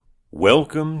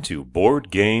Welcome to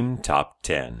Board Game Top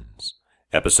Tens,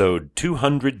 episode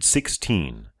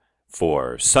 216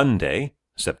 for Sunday,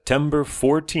 September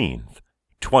 14th,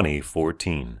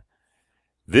 2014.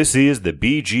 This is the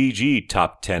BGG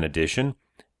Top 10 edition,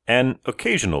 an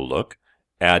occasional look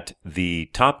at the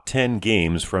top 10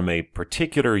 games from a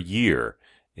particular year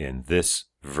in this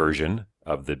version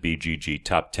of the BGG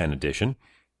Top 10 edition.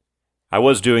 I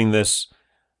was doing this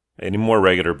on a more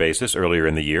regular basis earlier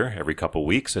in the year, every couple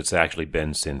weeks. It's actually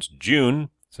been since June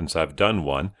since I've done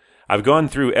one. I've gone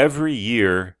through every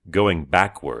year going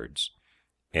backwards,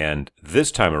 and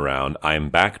this time around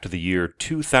I'm back to the year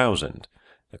 2000.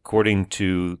 According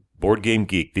to Board Game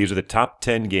Geek, these are the top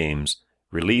 10 games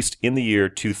released in the year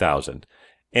 2000.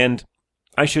 And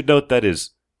I should note that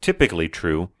is typically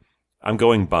true. I'm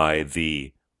going by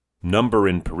the number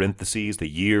in parentheses, the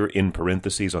year in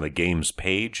parentheses on the game's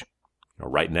page,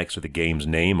 right next to the game's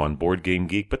name on Board Game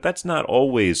Geek, but that's not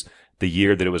always the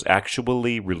year that it was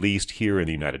actually released here in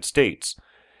the United States.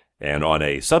 And on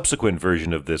a subsequent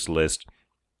version of this list,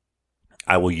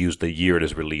 I will use the year it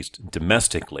is released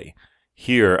domestically.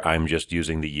 Here, I'm just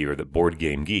using the year that Board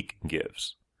Game Geek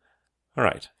gives. All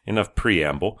right, enough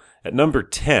preamble. At number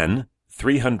 10,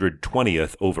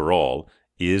 320th overall,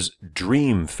 is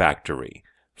Dream Factory,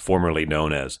 formerly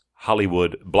known as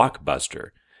Hollywood Blockbuster,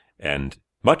 and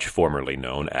much formerly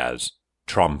known as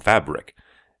Traumfabrik.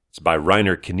 It's by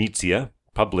Reiner Knizia,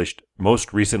 published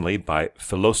most recently by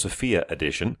Philosophia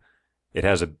Edition. It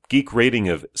has a geek rating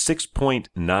of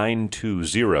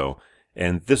 6.920,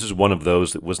 and this is one of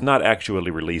those that was not actually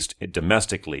released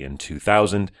domestically in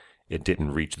 2000. It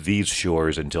didn't reach these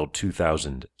shores until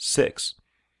 2006.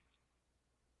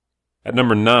 At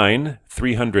number 9,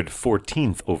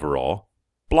 314th overall,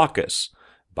 Blokus,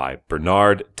 by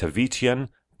Bernard Tavitian,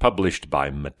 published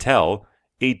by Mattel,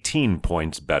 18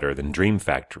 points better than Dream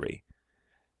Factory.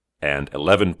 And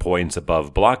 11 points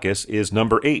above Blokus is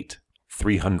number 8,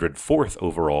 304th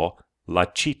overall, La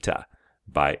Chita,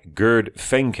 by Gerd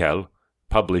Fenkel,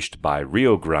 published by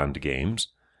Rio Grande Games.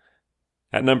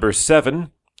 At number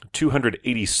 7,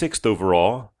 286th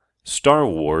overall, Star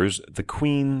Wars The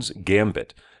Queen's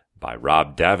Gambit, by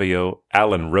Rob Daviau,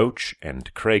 Alan Roach,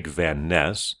 and Craig Van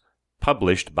Ness,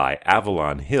 published by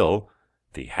Avalon Hill,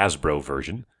 the Hasbro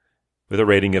version, with a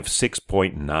rating of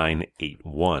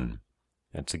 6.981.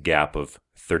 That's a gap of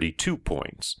 32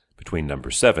 points between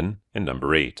number 7 and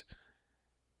number 8.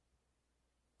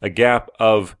 A gap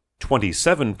of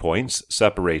 27 points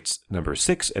separates number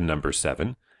 6 and number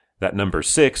 7. That number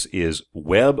 6 is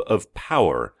Web of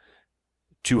Power,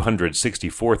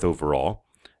 264th overall,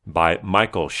 by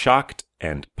Michael Schacht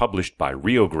and published by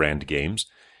Rio Grande Games.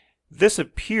 This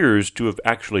appears to have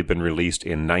actually been released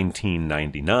in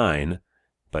 1999,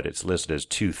 but it's listed as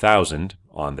 2000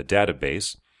 on the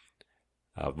database.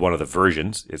 One of the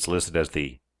versions, it's listed as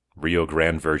the Rio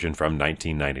Grande version from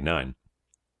 1999.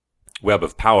 Web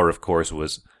of Power, of course,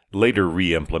 was later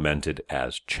re-implemented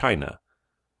as China.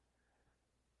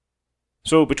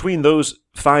 So between those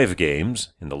 5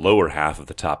 games in the lower half of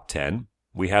the top 10,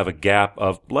 we have a gap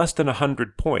of less than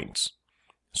 100 points.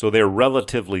 So they're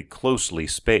relatively closely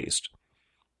spaced.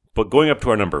 But going up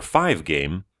to our number 5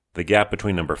 game, the gap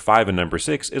between number 5 and number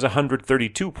 6 is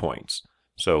 132 points.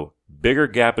 So bigger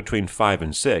gap between 5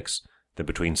 and 6 than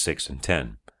between 6 and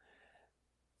 10.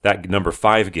 That number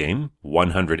 5 game,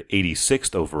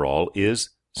 186th overall,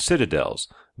 is Citadels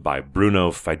by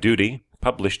Bruno Faidutti,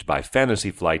 published by Fantasy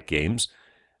Flight Games,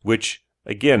 which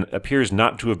again appears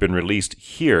not to have been released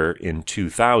here in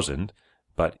 2000,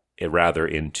 but rather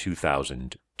in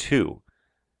 2002.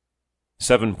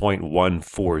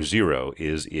 7.140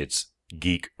 is its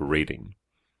geek rating.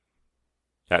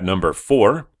 At number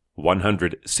 4,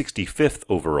 165th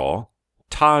overall,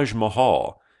 Taj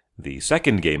Mahal, the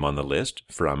second game on the list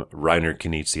from Reiner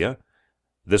Knizia.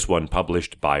 This one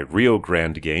published by Rio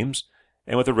Grande Games,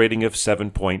 and with a rating of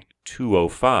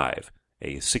 7.205,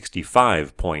 a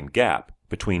 65-point gap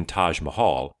between Taj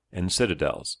Mahal and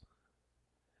Citadels.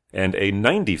 And a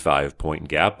 95-point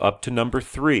gap up to number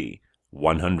 3,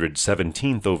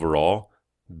 117th overall,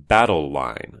 Battle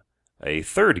Line, a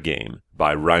third game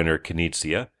by Reiner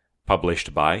Knizia,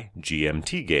 published by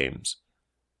GMT Games.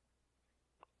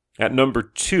 At number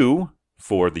 2,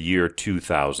 for the year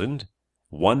 2000,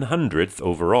 100th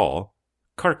overall,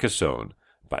 Carcassonne,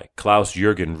 by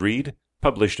Klaus-Jürgen Ried,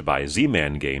 published by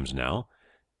Z-Man Games now.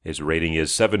 Its rating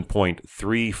is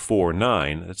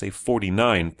 7.349. That's a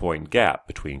 49-point gap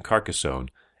between Carcassonne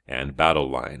and Battle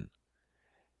Line.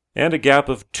 And a gap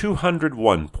of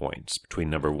 201 points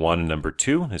between number 1 and number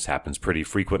 2. This happens pretty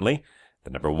frequently. The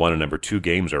number 1 and number 2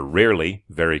 games are rarely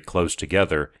very close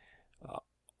together.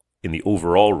 in the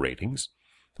overall ratings.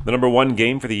 The number 1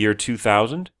 game for the year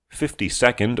 2000,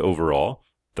 52nd overall,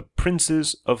 The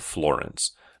Princes of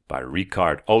Florence by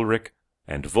Richard Ulrich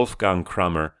and Wolfgang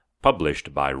Kramer,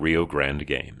 published by Rio Grande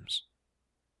Games.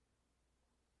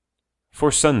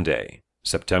 For Sunday,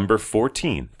 September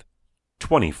 14th,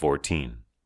 2014.